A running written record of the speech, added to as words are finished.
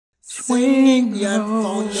Swing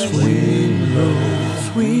low, swing low,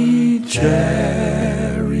 sweet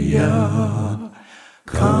chariot,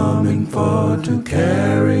 coming for to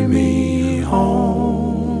carry me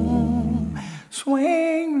home.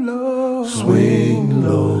 Swing low, sweet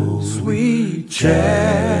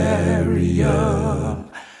chariot,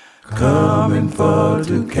 coming for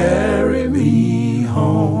to carry me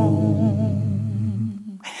home.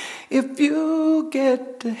 If you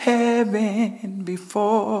get to heaven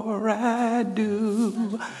before I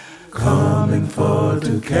do, coming for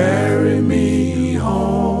to carry me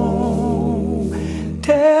home.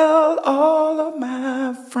 Tell all of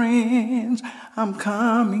my friends I'm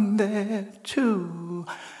coming there too,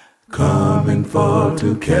 coming for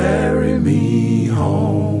to carry me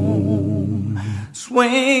home.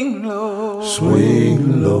 Swing low,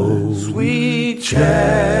 sweet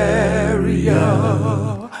chariot,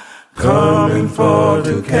 coming for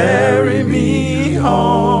to carry me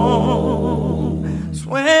home.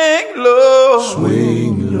 Swing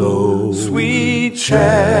low, sweet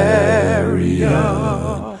chariot,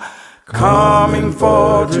 coming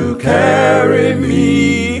for to carry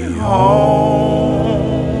me home.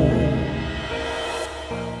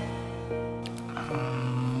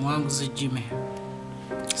 Wanguzi Jimmy,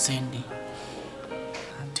 Sendi.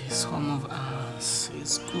 This home of ours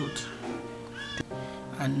is good.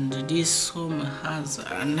 And this home has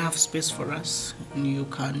enough space for us. You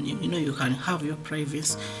can have your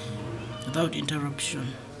privacy without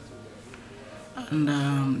interruption. And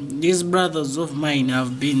these brothers of mine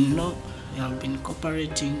have been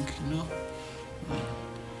cooperating,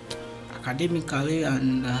 academically,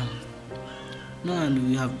 and and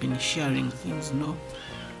we have been sharing things.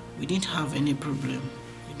 We didn't have any problem.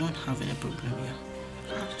 We don't have any problem here.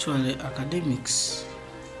 Actually, academics,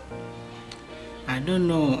 I don't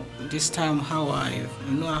know this time how I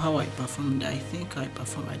performed. I think I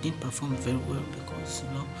didn't perform very well because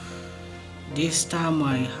this time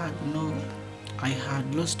I had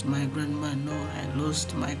lost my grandma. I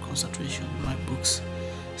lost my concentration in my books.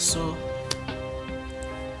 So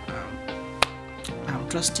I'm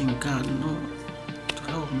trusting God to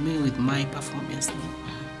help me with my performance.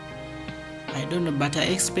 I don't know, but I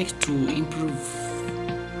expect to improve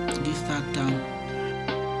this third time.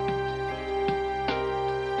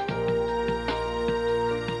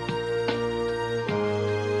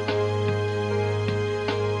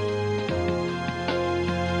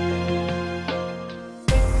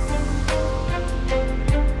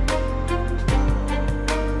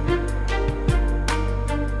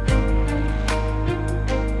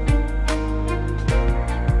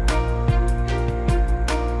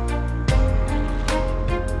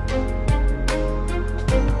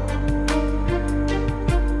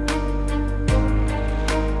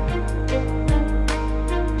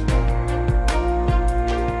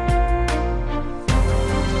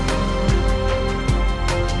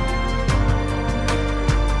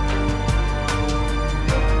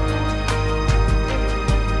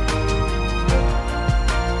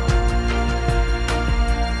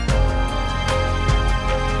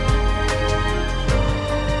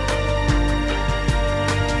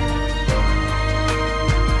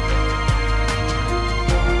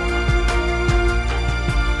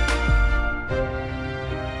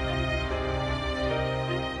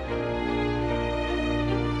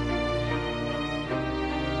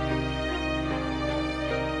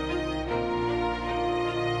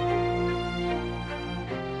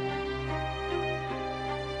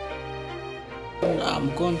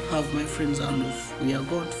 I'm going to have my friends and we are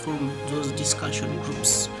going to form those discussion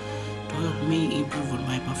groups to help me improve on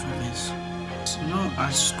my performance. At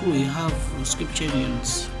school we have scripture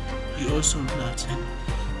unions. You also know that.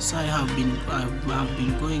 So I've been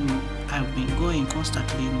going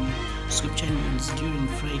constantly in scripture unions during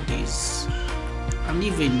Fridays and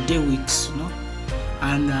even day weeks,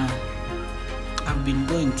 and I've been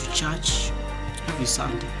going to church every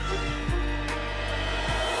Sunday.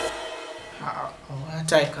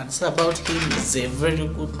 What I can say about him is a very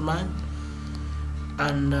good man,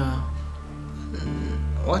 and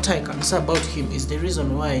what I can say about him is the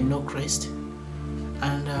reason why I know Christ,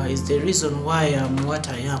 and is the reason why I'm what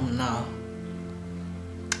I am now.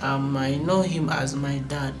 I know him as my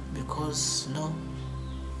dad because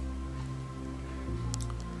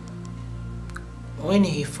when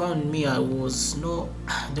he found me, I was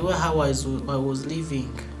the way how I was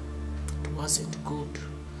living, it wasn't good.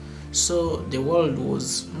 So the world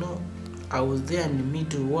was I was there in the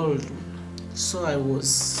middle world. So I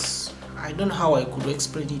don't know how I could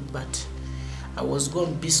explain it, but I was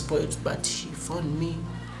going to be spoiled. But he found me,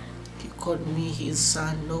 he called me his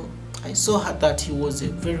son. I saw that he was a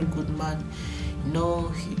very good man.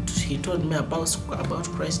 he told me about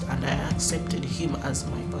Christ, and I accepted him as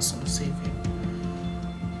my personal savior.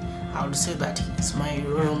 I would say that he is my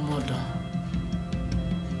role model.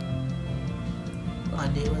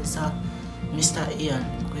 And he was Mr. Ian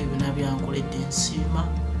kwebinabyankoledde nsiima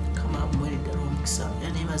kama mweredde omukisa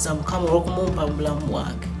yanebaza mukama olw'okumumpa mu bulamu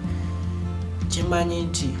bwange. Kimanyi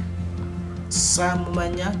nti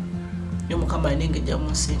saamumanya ne mukama alina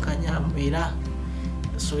munsinkanyaamu era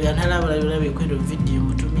so yanalabalabe kwero video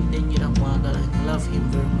mutumidde nnyina mwagala. I love him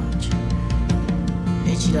very much.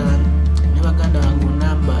 Ekirala ne baganda wange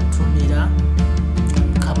namba atumira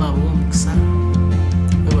kama ab'omukisa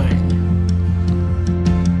webalenya.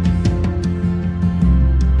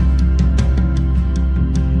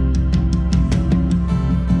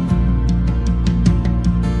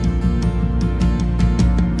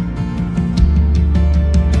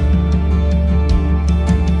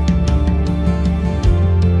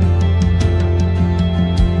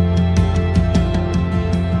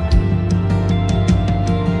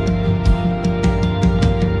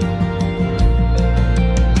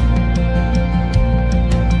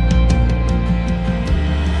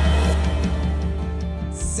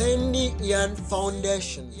 Sendi Ian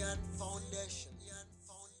Foundation.